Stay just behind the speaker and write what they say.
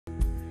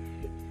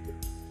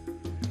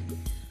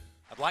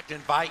I'd like to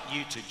invite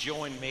you to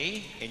join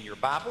me in your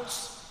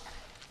Bibles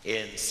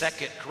in 2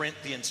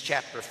 Corinthians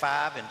chapter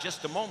 5. In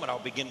just a moment, I'll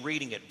begin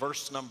reading at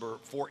verse number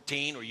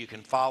 14, or you can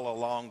follow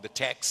along the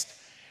text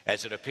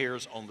as it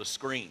appears on the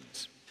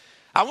screens.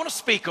 I want to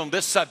speak on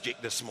this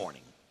subject this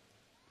morning.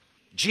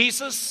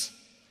 Jesus,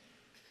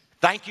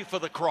 thank you for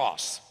the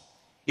cross.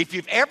 If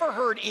you've ever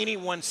heard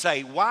anyone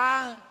say,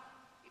 why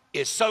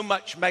is so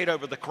much made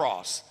over the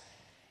cross?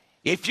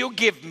 If you'll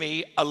give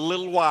me a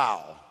little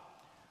while,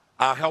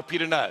 I'll help you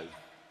to know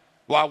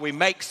why we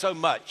make so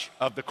much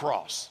of the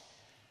cross.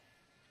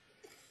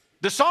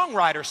 The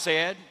songwriter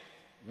said,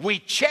 we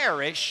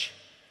cherish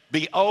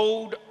the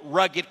old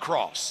rugged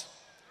cross.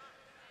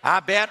 I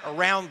bet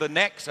around the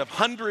necks of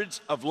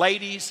hundreds of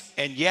ladies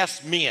and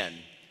yes, men,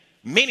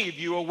 many of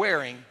you are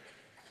wearing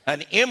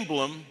an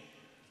emblem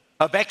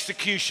of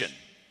execution,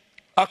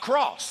 a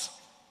cross.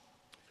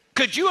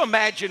 Could you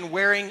imagine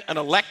wearing an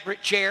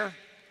electric chair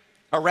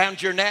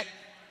around your neck?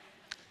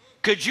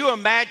 Could you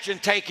imagine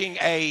taking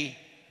a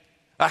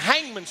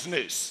hangman's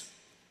noose,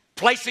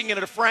 placing it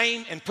in a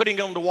frame and putting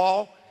it on the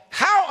wall?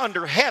 How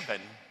under heaven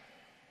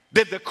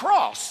did the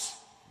cross,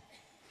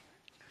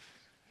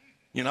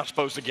 you're not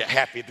supposed to get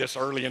happy this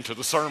early into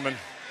the sermon,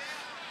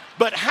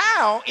 but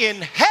how in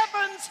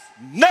heaven's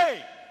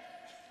name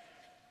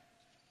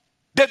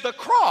did the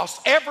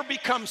cross ever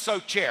become so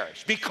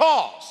cherished?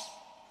 Because,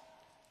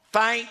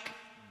 thank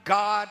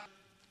God,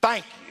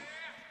 thank you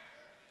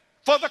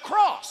for the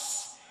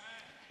cross.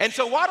 And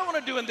so what I want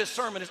to do in this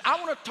sermon is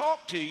I want to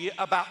talk to you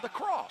about the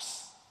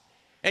cross.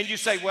 And you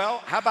say,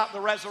 well, how about the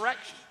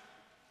resurrection?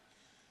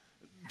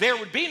 There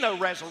would be no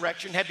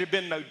resurrection had there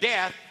been no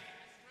death.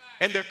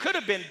 And there could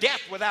have been death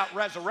without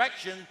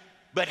resurrection.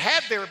 But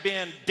had there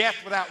been death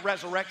without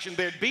resurrection,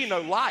 there'd be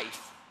no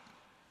life.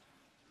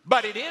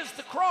 But it is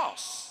the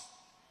cross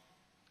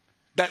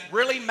that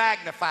really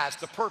magnifies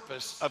the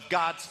purpose of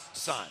God's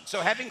Son.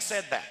 So having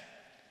said that,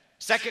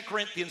 2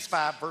 Corinthians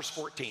 5, verse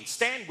 14.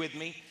 Stand with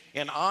me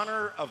in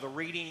honor of the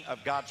reading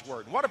of God's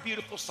Word. And what a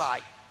beautiful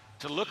sight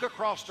to look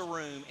across the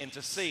room and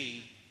to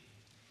see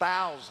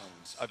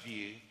thousands of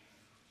you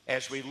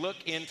as we look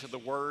into the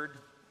Word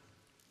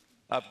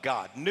of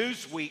God.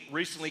 Newsweek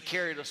recently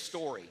carried a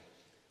story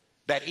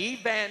that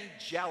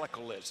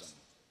evangelicalism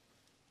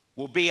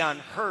will be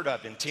unheard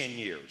of in 10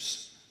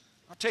 years.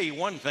 I'll tell you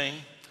one thing,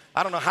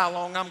 I don't know how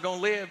long I'm going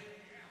to live,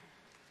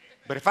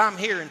 but if I'm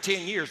here in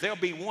 10 years, there'll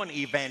be one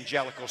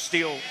evangelical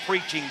still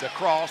preaching the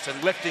cross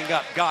and lifting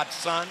up God's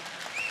Son.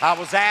 I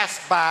was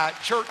asked by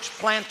church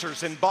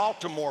planters in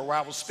Baltimore where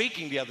I was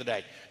speaking the other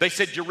day. They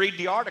said, did you read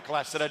the article?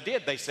 I said, I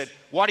did. They said,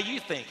 what do you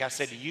think? I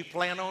said, do you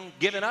plan on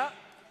giving up?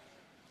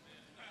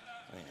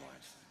 Anyways.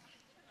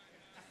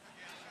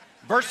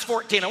 Verse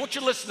 14, I want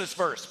you to listen to this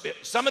verse.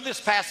 Some of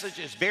this passage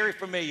is very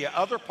familiar.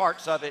 Other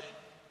parts of it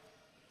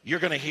you're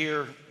going to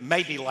hear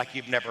maybe like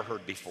you've never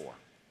heard before.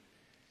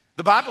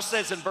 The Bible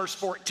says in verse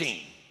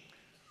 14,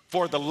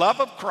 for the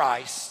love of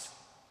Christ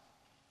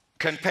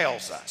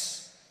compels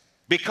us,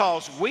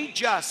 because we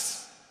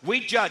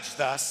judge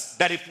thus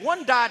that if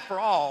one died for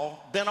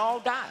all, then all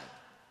died.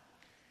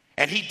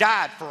 And he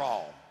died for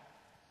all,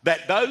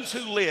 that those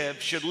who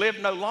live should live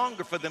no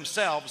longer for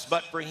themselves,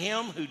 but for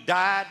him who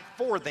died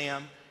for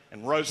them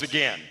and rose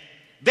again.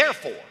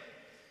 Therefore,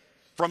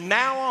 from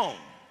now on,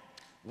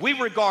 we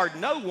regard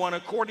no one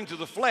according to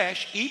the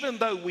flesh, even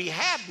though we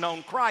have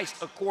known Christ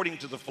according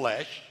to the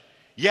flesh,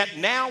 yet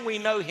now we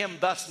know him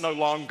thus no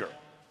longer.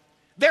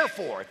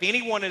 Therefore, if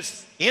anyone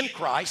is in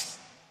Christ,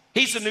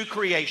 he's a new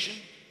creation.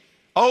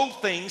 Old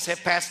things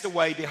have passed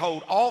away.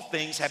 Behold, all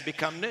things have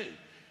become new.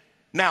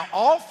 Now,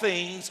 all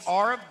things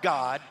are of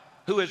God,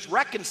 who has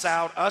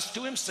reconciled us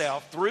to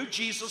himself through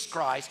Jesus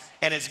Christ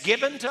and has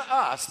given to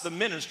us the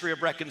ministry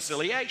of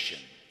reconciliation.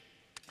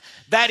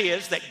 That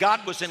is, that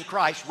God was in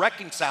Christ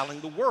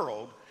reconciling the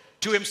world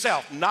to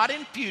himself, not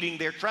imputing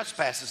their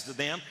trespasses to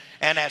them,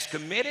 and has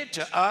committed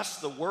to us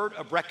the word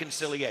of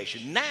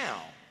reconciliation.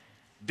 Now,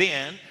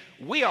 then,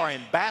 we are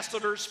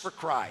ambassadors for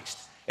Christ.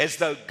 As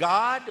though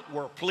God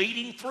were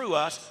pleading through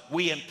us,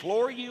 we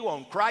implore you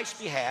on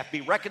Christ's behalf,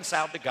 be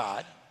reconciled to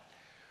God.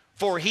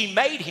 For he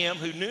made him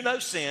who knew no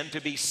sin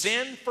to be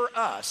sin for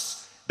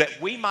us,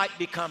 that we might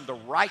become the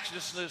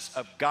righteousness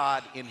of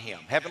God in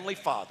him. Heavenly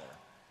Father,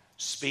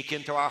 speak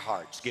into our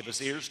hearts, give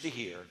us ears to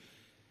hear,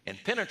 and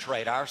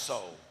penetrate our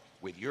soul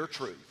with your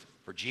truth.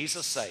 For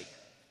Jesus' sake,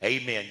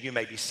 amen. You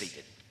may be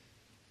seated.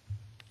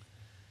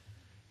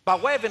 By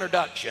way of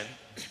introduction,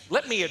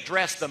 let me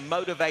address the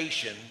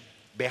motivation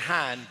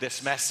behind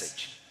this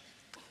message.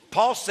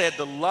 Paul said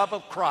the love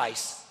of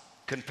Christ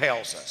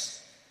compels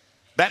us.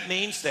 That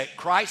means that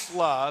Christ's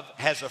love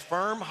has a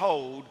firm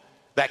hold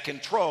that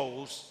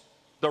controls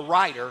the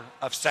writer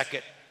of 2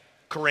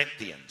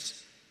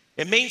 Corinthians.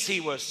 It means he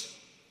was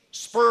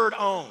spurred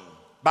on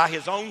by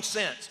his own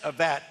sense of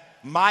that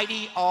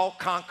mighty,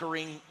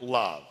 all-conquering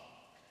love.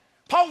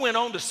 Paul went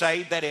on to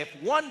say that if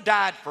one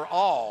died for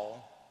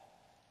all,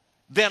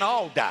 then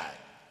all died.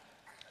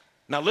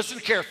 Now listen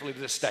carefully to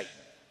this statement.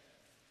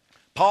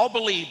 Paul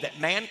believed that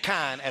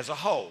mankind as a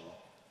whole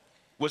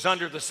was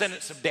under the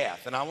sentence of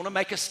death. And I want to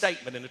make a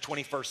statement in the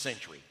 21st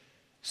century.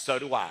 So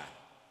do I.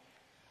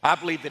 I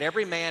believe that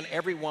every man,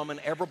 every woman,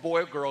 every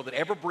boy or girl that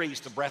ever breathes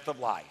the breath of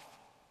life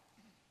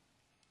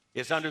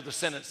is under the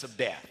sentence of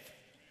death.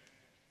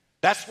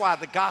 That's why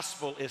the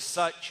gospel is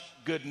such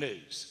good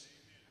news.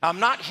 I'm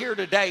not here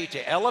today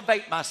to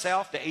elevate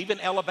myself, to even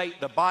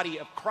elevate the body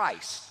of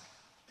Christ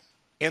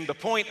in the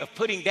point of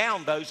putting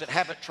down those that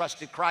haven't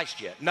trusted Christ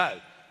yet. No,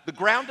 the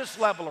ground is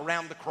level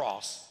around the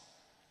cross.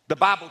 The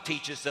Bible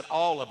teaches that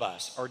all of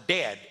us are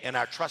dead in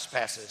our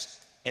trespasses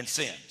and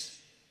sins.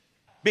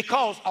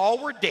 Because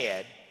all were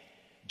dead,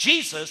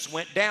 Jesus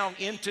went down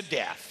into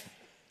death.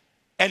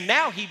 And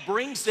now he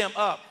brings them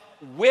up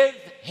with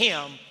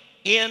him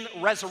in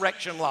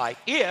resurrection life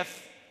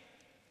if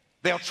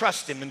they'll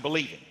trust him and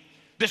believe him.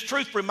 This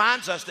truth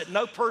reminds us that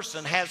no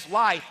person has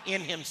life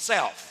in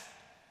himself.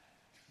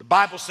 The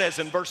Bible says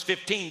in verse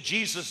 15,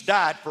 Jesus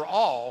died for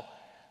all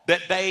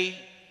that they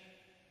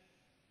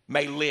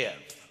may live.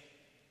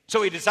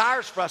 So he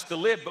desires for us to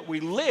live, but we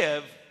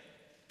live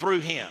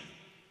through him.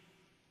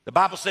 The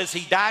Bible says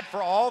he died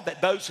for all,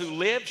 that those who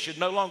live should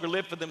no longer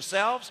live for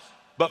themselves,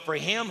 but for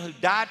him who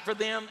died for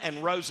them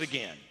and rose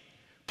again.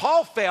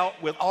 Paul felt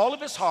with all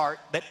of his heart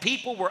that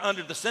people were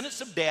under the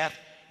sentence of death,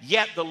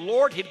 yet the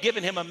Lord had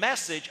given him a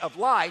message of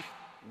life.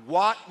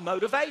 What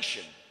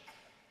motivation?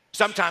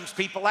 Sometimes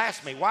people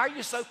ask me, why are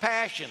you so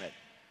passionate?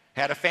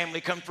 Had a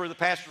family come through the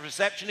pastor's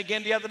reception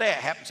again the other day. It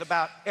happens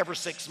about every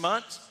 6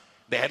 months.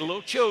 They had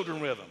little children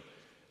with them.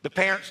 The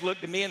parents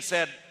looked at me and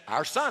said,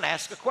 our son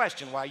asked a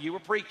question while you were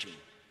preaching.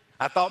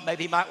 I thought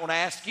maybe he might want to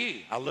ask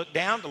you. I looked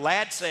down, the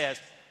lad says,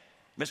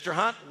 Mr.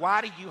 Hunt,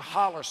 why do you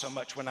holler so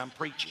much when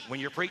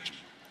you're preaching?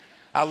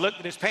 I looked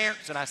at his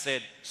parents and I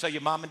said, so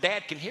your mom and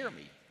dad can hear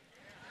me.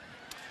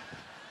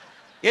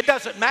 It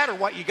doesn't matter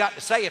what you got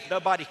to say if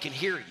nobody can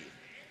hear you.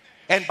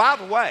 And by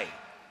the way,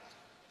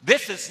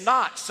 this is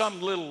not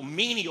some little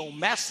menial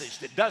message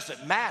that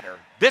doesn't matter.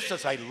 This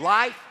is a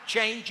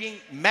life-changing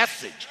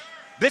message.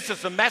 This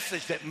is a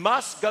message that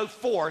must go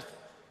forth,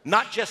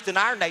 not just in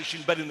our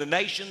nation, but in the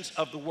nations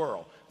of the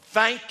world.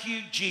 Thank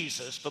you,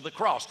 Jesus, for the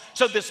cross.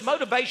 So this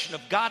motivation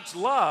of God's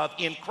love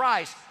in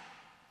Christ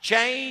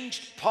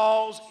changed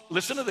Paul's,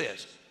 listen to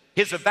this,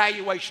 his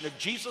evaluation of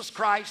Jesus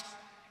Christ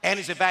and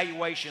his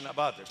evaluation of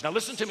others. Now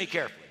listen to me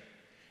carefully.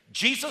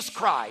 Jesus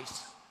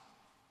Christ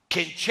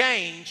can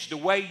change the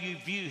way you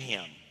view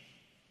him.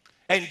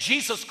 And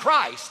Jesus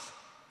Christ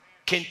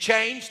can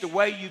change the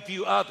way you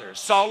view others.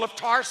 Saul of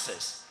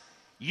Tarsus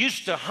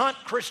used to hunt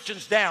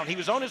Christians down. He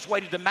was on his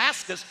way to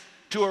Damascus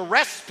to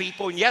arrest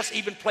people and yes,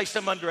 even place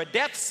them under a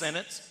death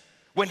sentence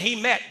when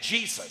he met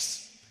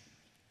Jesus.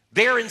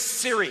 There in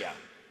Syria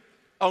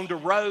on the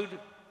road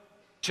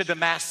to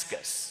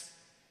Damascus.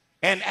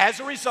 And as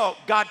a result,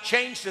 God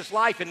changed his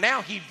life and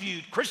now he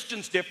viewed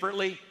Christians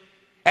differently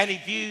and he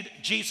viewed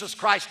Jesus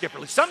Christ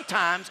differently.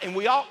 Sometimes, and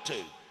we ought to,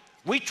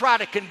 we try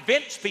to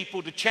convince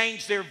people to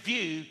change their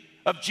view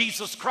of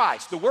Jesus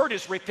Christ. The word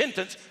is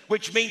repentance,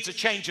 which means a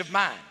change of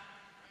mind.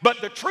 But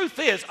the truth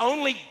is,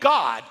 only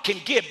God can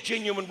give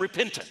genuine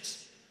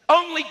repentance.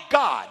 Only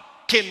God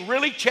can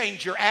really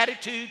change your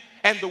attitude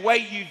and the way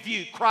you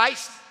view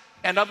Christ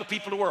and other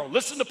people in the world.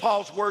 Listen to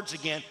Paul's words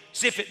again,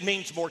 see if it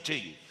means more to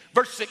you.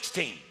 Verse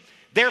 16,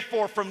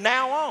 therefore from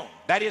now on,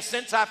 that is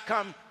since I've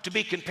come to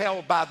be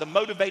compelled by the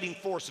motivating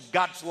force of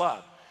God's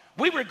love,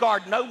 we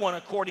regard no one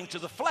according to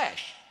the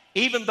flesh.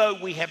 Even though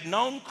we have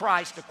known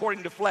Christ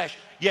according to flesh,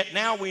 yet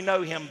now we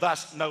know him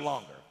thus no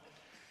longer.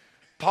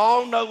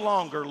 Paul no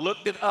longer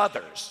looked at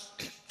others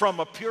from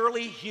a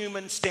purely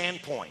human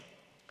standpoint.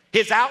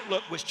 His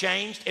outlook was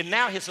changed and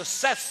now his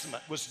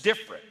assessment was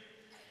different.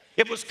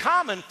 It was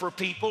common for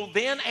people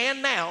then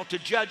and now to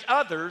judge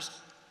others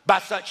by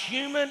such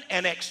human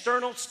and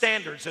external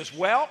standards as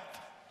wealth,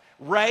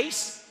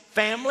 race,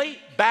 family,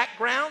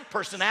 background,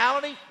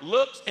 personality,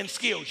 looks, and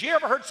skills. You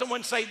ever heard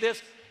someone say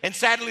this? And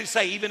sadly to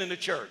say, even in the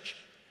church,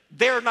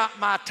 they're not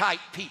my type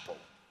people.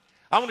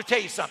 I want to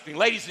tell you something,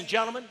 ladies and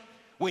gentlemen.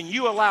 When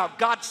you allow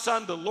God's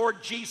Son, the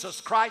Lord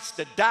Jesus Christ,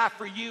 to die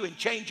for you and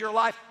change your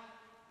life,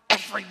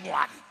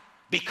 everyone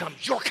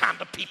becomes your kind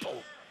of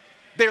people.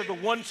 They're the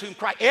ones whom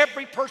Christ,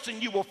 every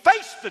person you will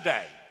face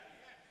today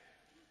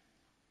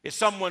is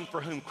someone for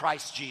whom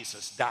Christ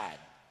Jesus died.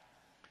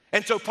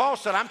 And so Paul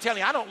said, I'm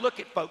telling you, I don't look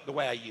at folk the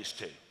way I used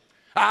to.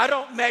 I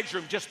don't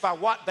measure them just by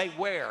what they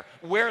wear,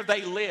 where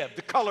they live,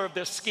 the color of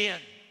their skin.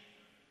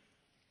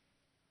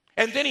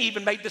 And then he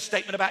even made the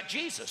statement about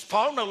Jesus.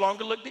 Paul no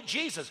longer looked at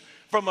Jesus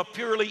from a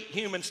purely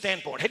human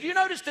standpoint. Have you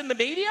noticed in the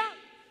media?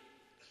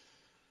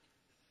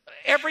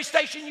 Every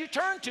station you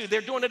turn to,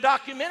 they're doing a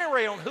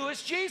documentary on who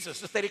is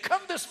Jesus. If they'd have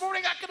come this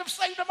morning, I could have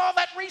saved them all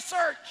that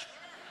research.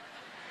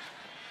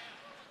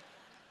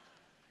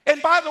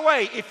 And by the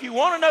way, if you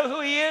want to know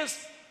who he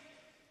is,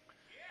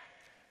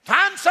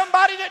 find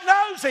somebody that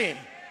knows him.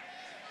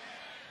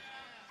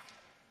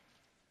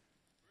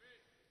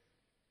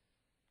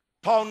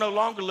 Paul no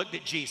longer looked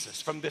at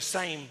Jesus from the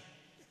same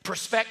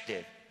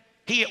perspective.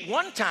 He at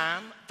one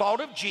time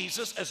thought of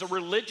Jesus as a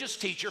religious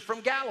teacher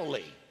from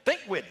Galilee. Think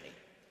with me.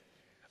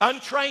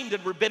 untrained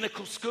in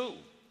rabbinical school,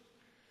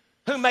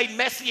 who made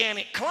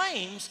messianic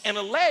claims and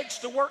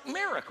alleged to work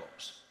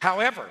miracles.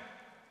 However,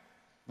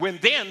 when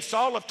then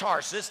Saul of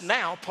Tarsus,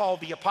 now Paul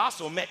the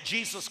Apostle, met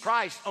Jesus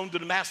Christ on the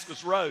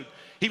Damascus Road,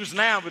 he was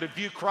now able to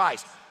view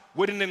Christ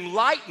with an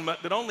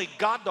enlightenment that only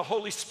God the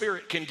Holy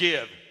Spirit can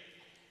give.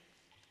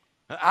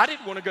 I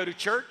didn't want to go to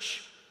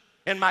church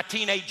in my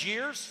teenage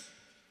years.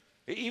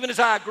 Even as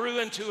I grew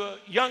into a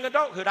young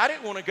adulthood, I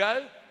didn't want to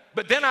go.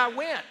 But then I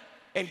went,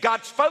 and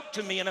God spoke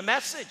to me in a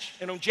message.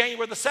 And on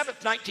January the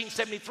 7th,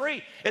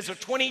 1973, as a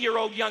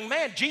 20-year-old young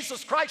man,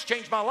 Jesus Christ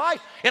changed my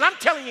life. And I'm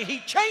telling you, he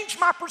changed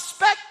my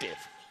perspective.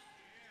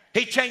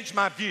 He changed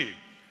my view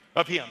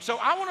of him. So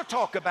I want to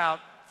talk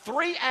about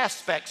three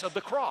aspects of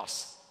the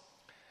cross.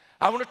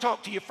 I want to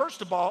talk to you,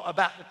 first of all,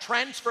 about the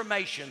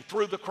transformation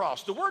through the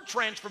cross. The word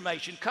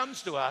transformation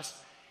comes to us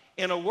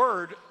in a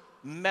word,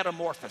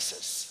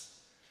 metamorphosis.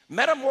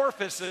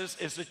 Metamorphosis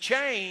is a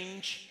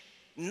change,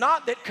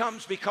 not that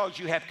comes because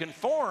you have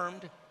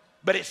conformed,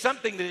 but it's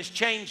something that has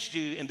changed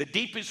you in the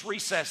deepest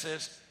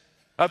recesses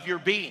of your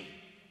being.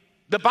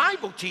 The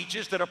Bible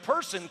teaches that a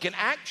person can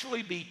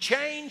actually be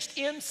changed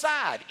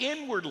inside,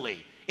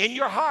 inwardly, in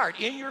your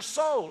heart, in your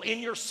soul, in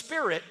your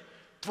spirit,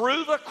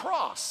 through the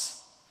cross.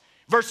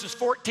 Verses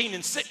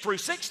 14 through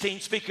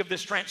 16 speak of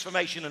this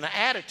transformation in an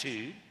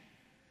attitude.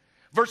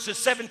 Verses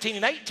 17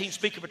 and 18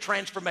 speak of a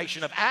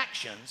transformation of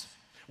actions.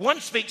 One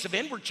speaks of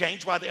inward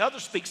change while the other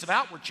speaks of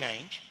outward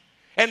change.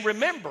 And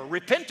remember,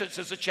 repentance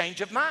is a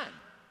change of mind.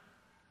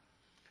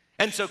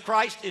 And so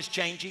Christ is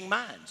changing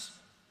minds.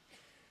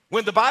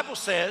 When the Bible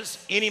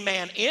says any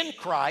man in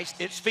Christ,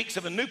 it speaks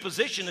of a new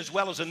position as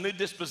well as a new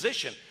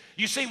disposition.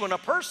 You see, when a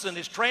person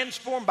is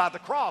transformed by the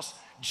cross,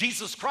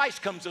 Jesus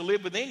Christ comes to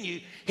live within you.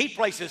 He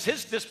places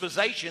his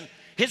disposition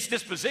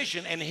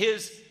and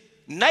his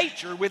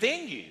nature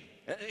within you.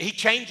 He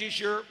changes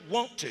your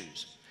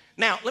want-tos.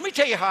 Now, let me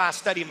tell you how I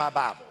study my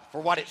Bible, for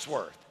what it's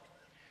worth.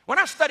 When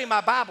I study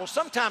my Bible,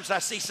 sometimes I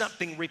see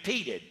something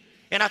repeated,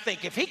 and I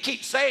think, if he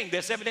keeps saying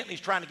this, evidently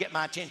he's trying to get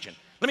my attention.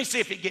 Let me see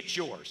if it gets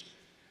yours.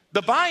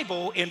 The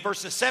Bible, in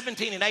verses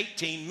 17 and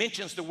 18,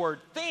 mentions the word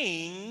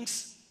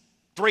things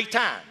 3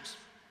 times.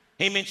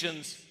 He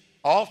mentions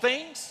all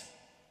things,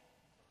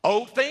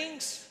 old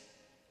things,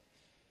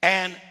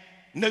 and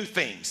new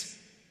things.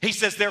 He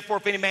says, therefore,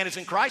 if any man is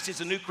in Christ, he's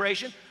a new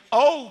creation.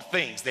 Old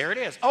things, there it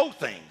is, old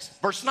things.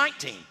 Verse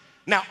 19,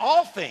 now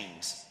all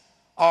things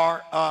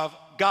are of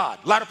God.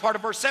 Latter part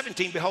of verse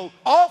 17, behold,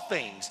 all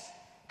things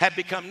have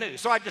become new.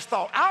 So I just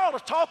thought I ought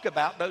to talk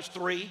about those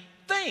 3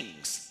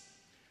 things.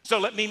 So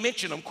let me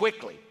mention them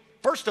quickly.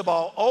 First of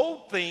all,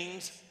 old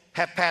things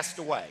have passed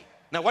away.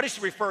 Now what is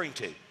he referring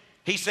to?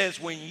 He says,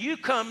 when you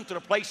come to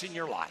the place in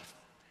your life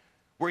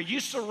where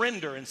you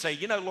surrender and say,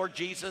 you know, Lord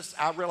Jesus,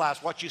 I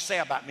realize what you say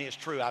about me is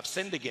true. I've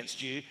sinned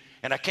against you,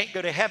 and I can't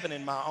go to heaven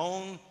in my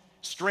own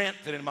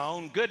strength and in my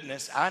own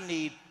goodness. I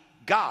need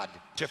God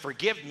to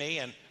forgive me,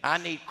 and I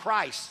need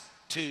Christ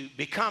to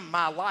become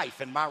my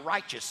life and my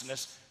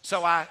righteousness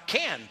so I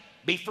can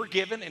be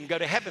forgiven and go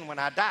to heaven when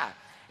I die.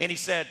 And he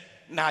said,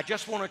 now I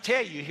just want to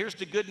tell you, here's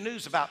the good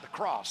news about the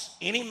cross.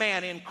 Any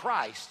man in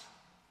Christ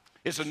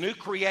is a new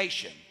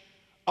creation.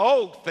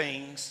 Old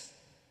things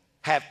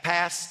have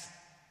passed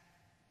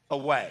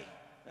away.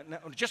 Now,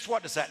 just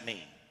what does that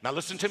mean? Now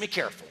listen to me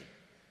carefully.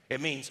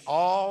 It means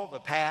all the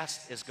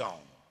past is gone.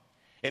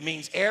 It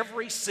means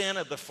every sin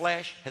of the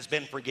flesh has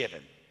been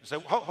forgiven. So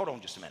hold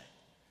on just a minute.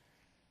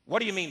 What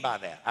do you mean by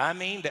that? I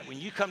mean that when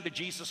you come to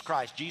Jesus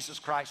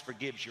Christ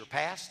forgives your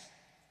past,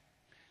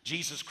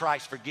 Jesus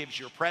Christ forgives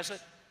your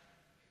present,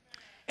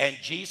 and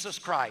Jesus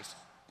Christ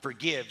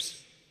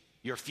forgives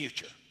your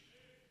future.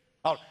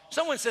 Oh,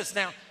 someone says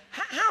now,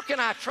 how can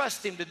I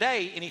trust him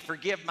today and he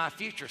forgive my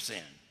future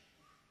sin?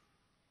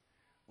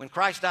 When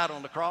Christ died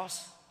on the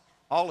cross,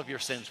 all of your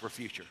sins were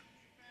future.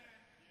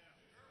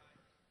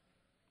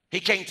 He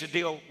came to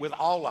deal with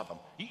all of them.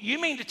 You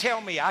mean to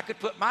tell me I could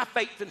put my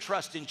faith and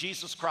trust in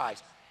Jesus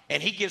Christ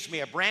and he gives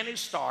me a brand new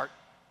start?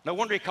 No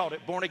wonder he called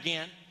it born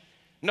again.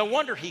 No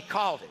wonder he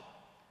called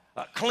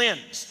it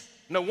cleansed.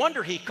 No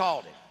wonder he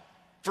called it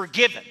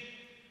forgiven.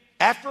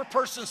 After a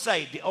person's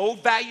saved, the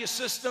old value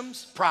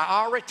systems,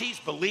 priorities,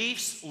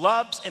 beliefs,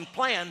 loves, and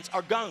plans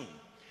are gone.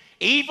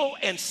 Evil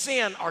and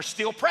sin are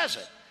still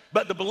present,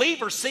 but the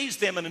believer sees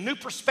them in a new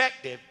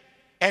perspective,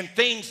 and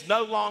things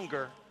no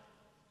longer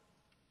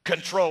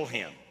control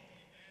him.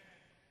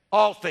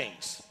 All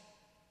things,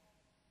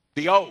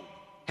 the old,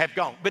 have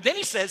gone. But then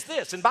he says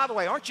this, and by the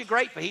way, aren't you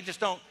grateful he just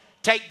don't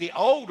take the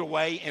old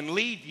away and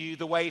leave you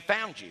the way he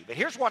found you? But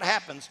here's what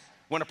happens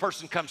when a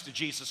person comes to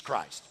Jesus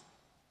Christ.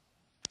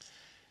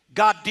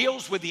 God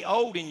deals with the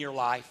old in your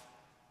life,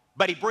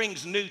 but he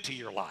brings new to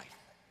your life.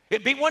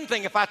 It'd be one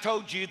thing if I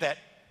told you that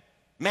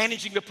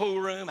managing the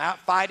pool room, out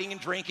fighting and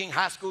drinking,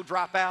 high school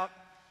dropout,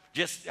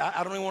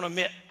 I don't even want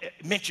to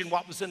mention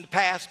what was in the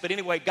past, but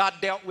anyway, God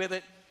dealt with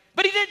it.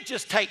 But he didn't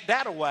just take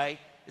that away,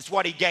 it's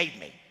what he gave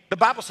me. The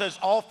Bible says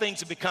all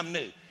things have become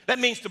new. That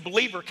means the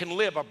believer can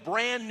live a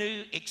brand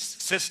new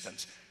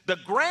existence. The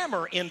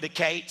grammar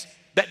indicates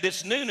that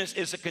this newness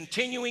is a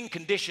continuing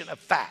condition of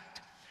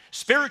fact.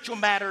 Spiritual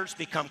matters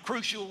become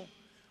crucial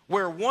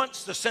where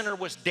once the sinner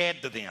was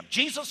dead to them.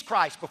 Jesus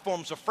Christ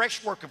performs a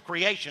fresh work of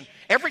creation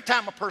every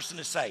time a person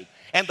is saved.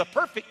 And the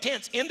perfect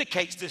tense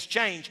indicates this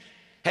change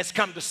has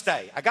come to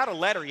stay. I got a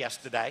letter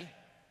yesterday,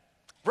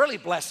 really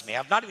blessed me.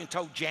 I've not even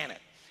told Janet.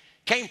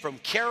 Came from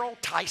Carol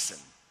Tyson.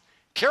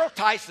 Carol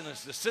Tyson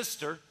is the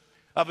sister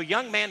of a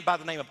young man by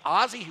the name of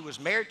Ozzie who was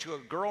married to a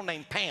girl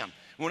named Pam.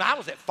 When I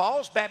was at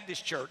Falls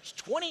Baptist Church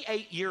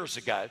 28 years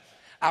ago,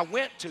 I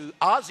went to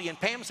Ozzie and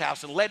Pam's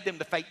house and led them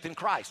to faith in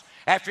Christ.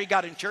 After he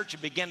got in church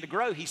and began to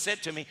grow, he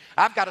said to me,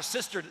 I've got a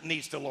sister that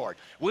needs the Lord.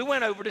 We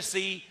went over to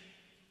see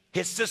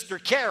his sister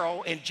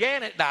Carol, and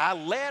Janet and I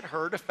led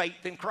her to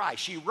faith in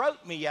Christ. She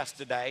wrote me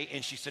yesterday,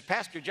 and she said,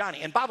 Pastor Johnny,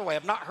 and by the way,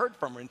 I've not heard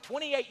from her in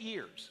 28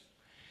 years.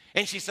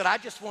 And she said, I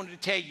just wanted to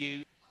tell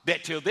you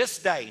that till this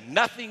day,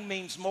 nothing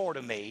means more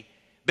to me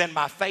than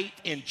my faith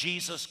in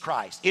Jesus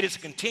Christ. It is a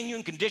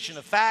continuing condition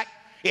of fact.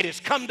 It has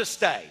come to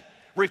stay.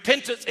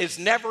 Repentance is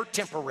never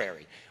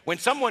temporary. When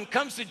someone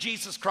comes to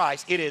Jesus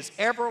Christ, it is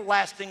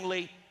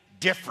everlastingly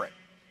different.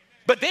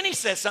 But then he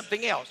says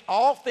something else.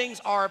 All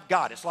things are of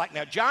God. It's like,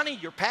 now, Johnny,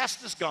 your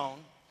past is gone.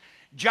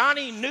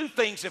 Johnny, new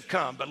things have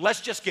come, but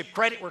let's just give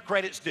credit where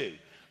credit's due.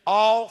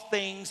 All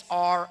things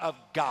are of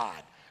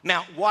God.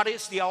 Now, what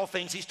is the all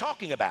things he's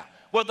talking about?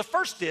 Well, the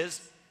first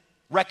is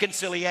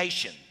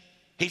reconciliation.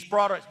 He's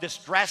brought this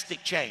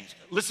drastic change.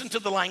 Listen to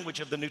the language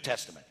of the New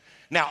Testament.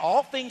 Now,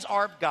 all things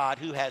are of God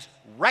who has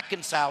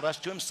reconciled us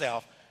to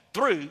himself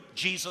through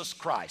Jesus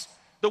Christ.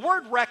 The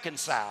word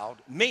reconciled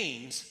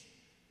means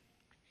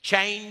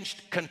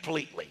changed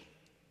completely.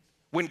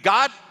 When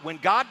God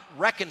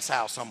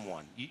reconciles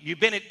someone,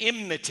 you've been at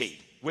enmity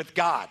with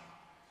God.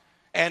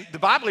 And the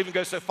Bible even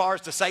goes so far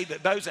as to say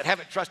that those that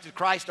haven't trusted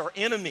Christ are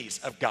enemies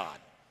of God.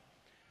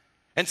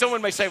 And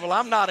someone may say, well,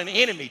 I'm not an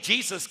enemy.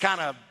 Jesus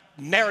kind of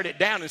narrowed it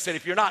down and said,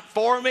 if you're not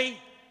for me,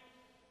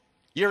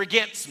 you're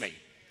against me.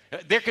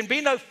 There can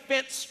be no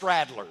fence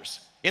straddlers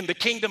in the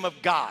kingdom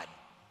of God.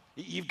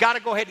 You've got to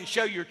go ahead and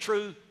show your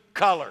true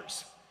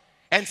colors.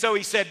 And so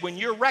he said, when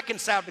you're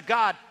reconciled to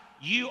God,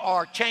 you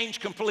are changed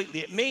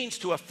completely. It means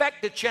to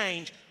effect a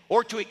change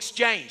or to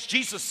exchange.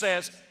 Jesus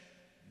says,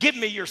 give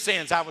me your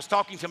sins. I was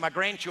talking to my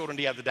grandchildren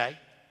the other day.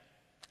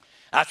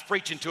 I was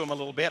preaching to them a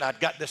little bit. I'd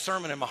got this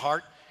sermon in my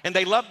heart, and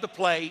they love to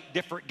play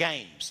different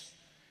games.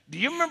 Do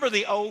you remember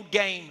the old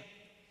game,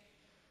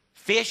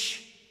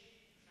 Fish?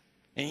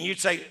 And you'd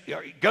say,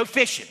 go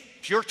fishing.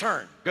 It's your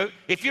turn. Go.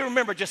 If you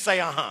remember, just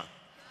say, uh-huh.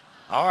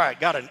 All right,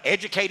 got an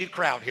educated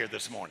crowd here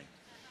this morning.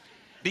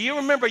 Do you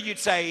remember you'd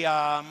say,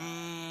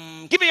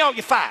 give me all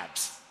your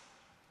fives?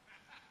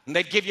 And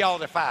they'd give you all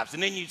their fives.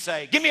 And then you'd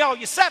say, give me all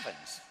your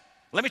sevens.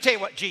 Let me tell you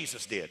what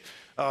Jesus did.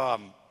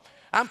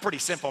 I'm pretty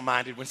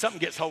simple-minded. When something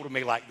gets hold of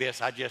me like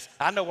this,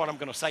 I know what I'm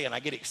going to say, and I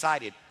get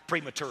excited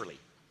prematurely.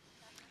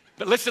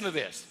 But listen to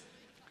this.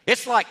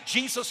 It's like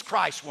Jesus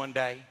Christ one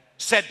day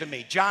said to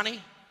me,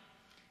 Johnny,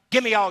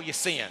 give me all your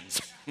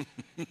sins.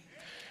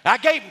 I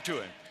gave them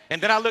to him.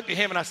 And then I looked at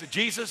him and I said,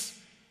 Jesus,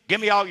 give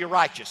me all your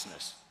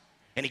righteousness.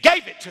 And he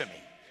gave it to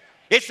me.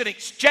 It's an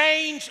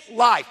exchange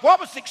life. What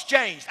was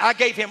exchanged? I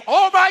gave him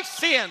all my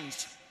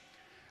sins.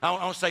 I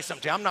want to say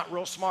something to you. I'm not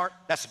real smart.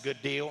 That's a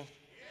good deal.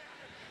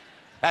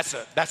 That's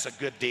a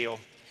good deal.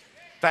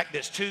 In fact,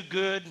 it's too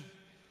good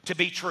to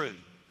be true.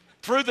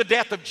 Through the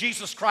death of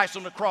Jesus Christ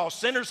on the cross,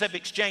 sinners have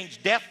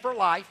exchanged death for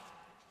life,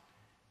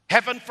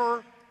 heaven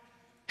for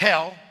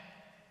hell,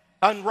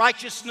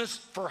 unrighteousness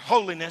for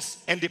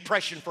holiness, and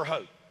depression for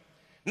hope.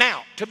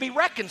 Now, to be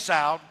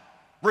reconciled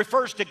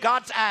refers to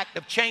God's act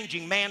of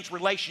changing man's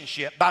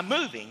relationship by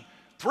moving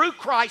through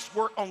Christ's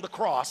work on the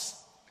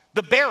cross,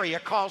 the barrier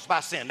caused by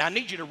sin. Now, I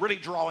need you to really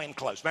draw in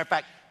close. Matter of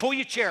fact, pull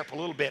your chair up a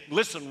little bit.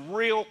 Listen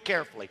real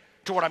carefully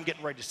to what I'm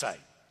getting ready to say.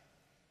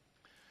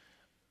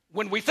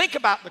 When we think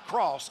about the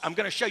cross, I'm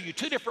going to show you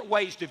two different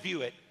ways to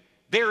view it.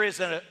 There is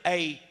an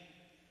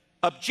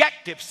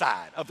objective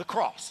side of the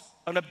cross,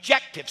 an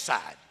objective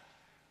side.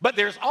 But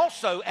there's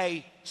also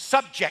a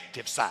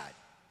subjective side.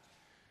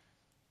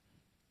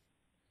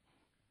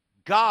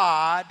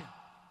 God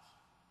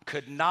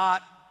could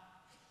not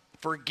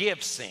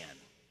forgive sin.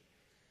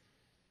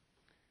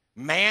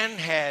 Man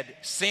had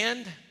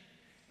sinned,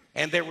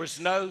 and there was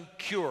no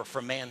cure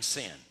for man's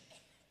sin.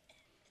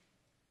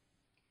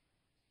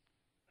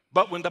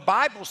 But when the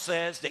Bible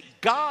says that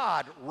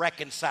God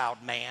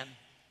reconciled man,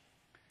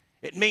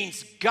 it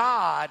means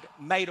God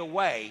made a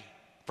way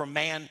for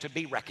man to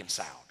be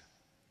reconciled.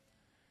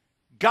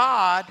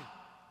 God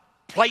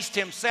placed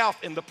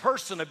himself in the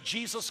person of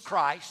Jesus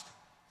Christ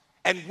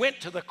and went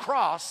to the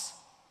cross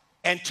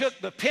and took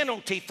the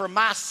penalty for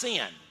my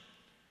sin,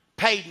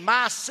 paid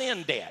my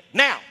sin debt.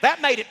 Now,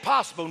 that made it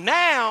possible.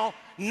 Now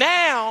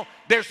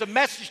there's a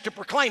message to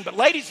proclaim. But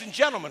ladies and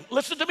gentlemen,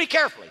 listen to me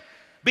carefully.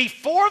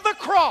 Before the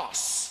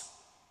cross,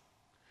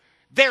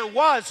 there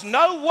was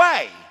no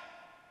way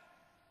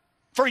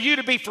for you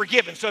to be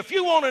forgiven. So if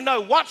you want to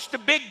know what's the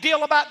big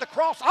deal about the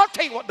cross, I'll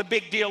tell you what the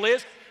big deal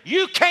is.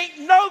 You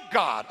can't know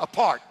God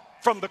apart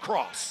from the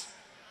cross.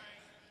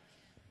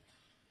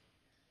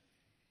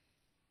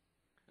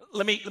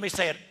 Let me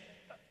say it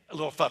a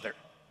little further.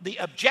 The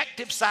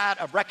objective side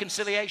of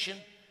reconciliation,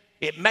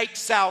 it makes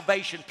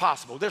salvation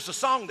possible. There's a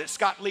song that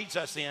Scott leads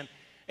us in,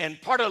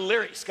 and part of the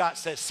lyrics, Scott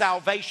says,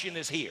 salvation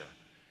is here.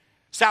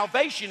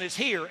 Salvation is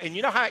here, and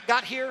you know how it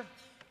got here?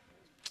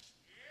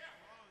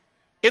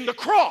 In the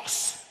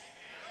cross.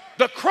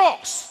 The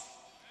cross.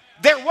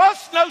 There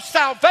was no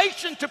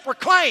salvation to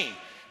proclaim.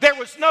 There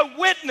was no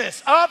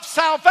witness of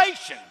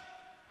salvation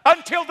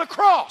until the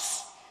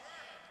cross.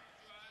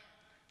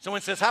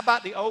 Someone says, how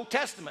about the Old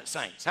Testament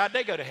saints? How'd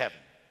they go to heaven?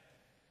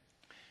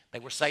 They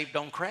were saved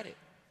on credit.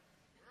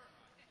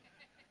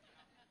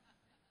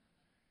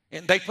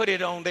 And they put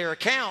it on their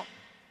account,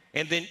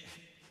 and then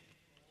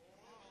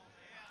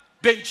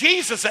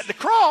Jesus at the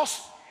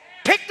cross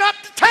picked up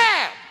the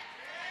tab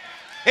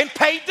and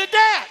paid the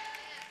debt.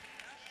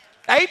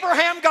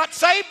 Abraham got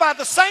saved by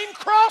the same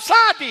cross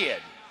I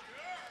did.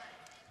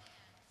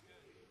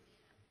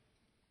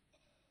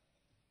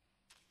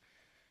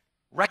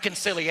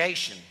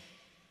 Reconciliation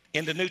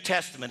in the New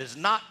Testament is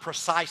not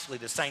precisely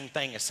the same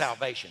thing as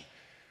salvation.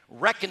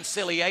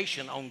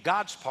 Reconciliation on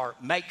God's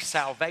part makes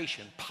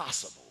salvation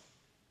possible.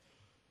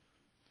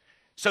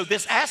 So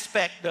this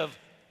aspect of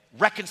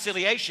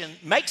reconciliation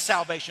makes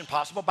salvation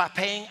possible by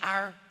paying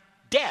our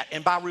debt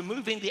and by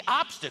removing the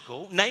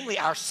obstacle, namely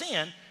our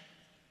sin,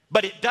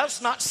 but it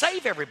does not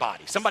save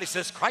everybody. Somebody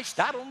says, Christ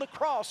died on the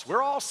cross,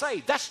 we're all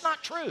saved. That's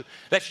not true.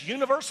 That's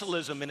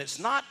universalism, and it's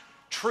not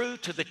true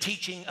to the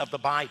teaching of the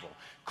Bible.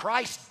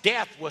 Christ's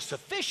death was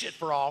sufficient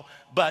for all,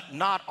 but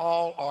not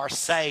all are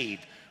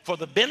saved. For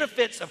the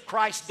benefits of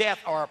Christ's death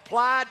are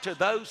applied to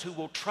those who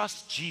will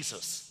trust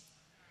Jesus,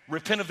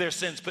 repent of their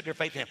sins, put their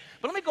faith in him.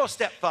 But let me go a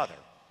step further.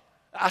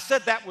 I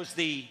said that was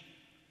the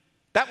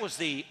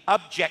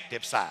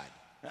objective side.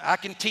 I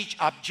can teach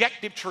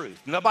objective truth.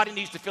 Nobody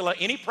needs to feel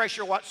any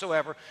pressure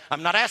whatsoever.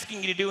 I'm not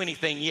asking you to do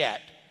anything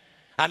yet.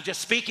 I'm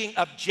just speaking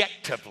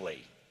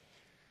objectively.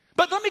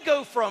 But let me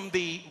go from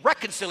the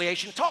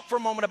reconciliation, talk for a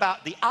moment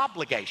about the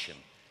obligation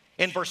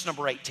in verse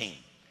number 18.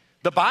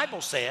 The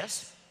Bible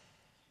says,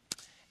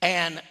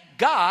 and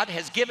God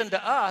has given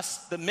to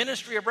us the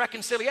ministry of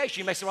reconciliation.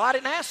 You may say, well, I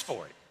didn't ask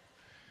for it.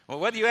 Well,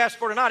 whether you asked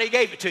for it or not, he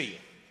gave it to you.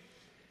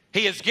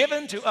 He has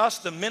given to us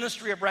the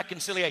ministry of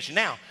reconciliation.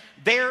 Now,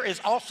 there is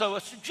also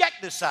a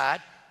subjective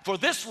side. For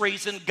this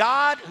reason,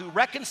 God, who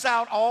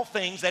reconciled all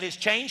things, that is,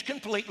 changed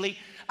completely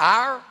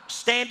our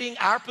standing,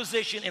 our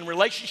position in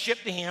relationship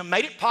to him,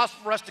 made it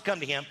possible for us to come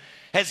to him,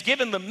 has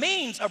given the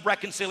means of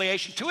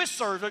reconciliation to his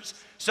servants,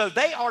 so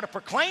they are to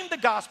proclaim the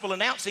gospel,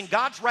 announcing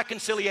God's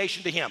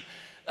reconciliation to him.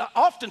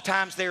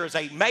 Oftentimes, there is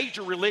a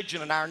major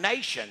religion in our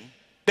nation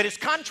that is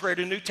contrary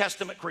to New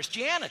Testament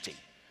Christianity.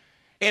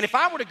 And if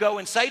I were to go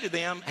and say to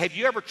them, have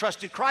you ever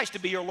trusted Christ to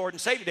be your Lord and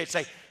Savior? They'd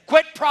say,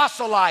 quit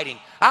proselyting.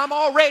 I'm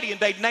already, and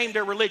they've named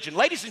their religion.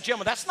 Ladies and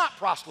gentlemen, that's not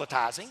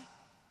proselytizing.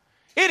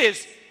 It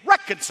is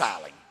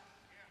reconciling.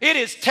 It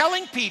is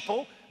telling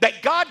people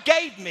that God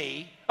gave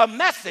me a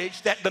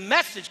message, that the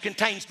message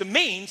contains the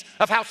means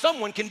of how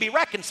someone can be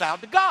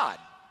reconciled to God.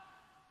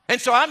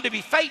 And so I'm to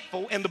be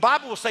faithful, and the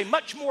Bible will say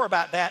much more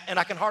about that, and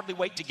I can hardly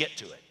wait to get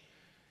to it.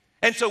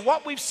 And so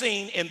what we've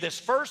seen in this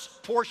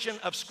first portion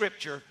of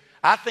Scripture,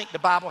 I think the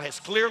Bible has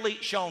clearly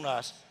shown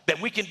us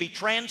that we can be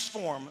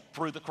transformed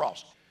through the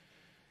cross.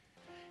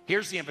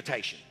 Here's the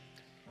invitation.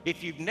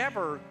 If you've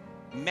never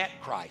met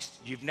Christ,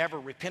 you've never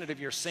repented of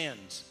your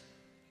sins,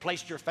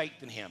 placed your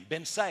faith in him,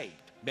 been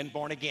saved, been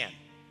born again,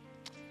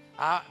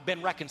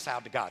 been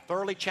reconciled to God,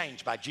 thoroughly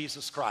changed by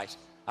Jesus Christ,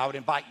 I would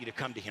invite you to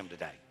come to him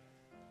today.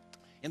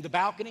 In the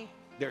balcony,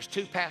 there's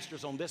 2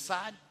 pastors on this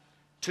side,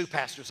 2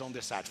 pastors on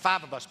this side,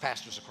 5 of us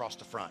pastors across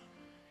the front.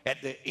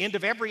 At the end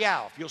of every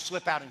hour, if you'll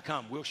slip out and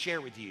come, we'll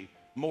share with you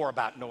more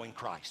about knowing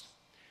Christ.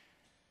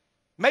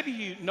 Maybe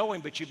you know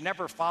him, but you've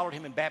never followed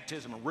him in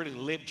baptism and really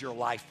lived your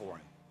life for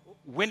him.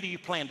 When do you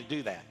plan to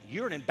do that?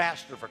 You're an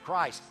ambassador for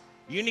Christ.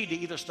 You need to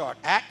either start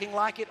acting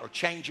like it or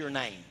change your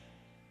name.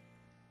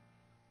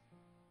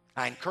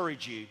 I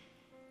encourage you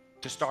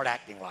to start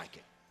acting like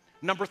it.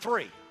 Number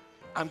 3,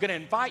 I'm going to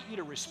invite you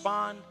to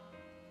respond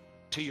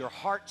to your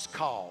heart's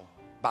call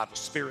by the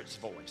Spirit's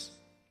voice.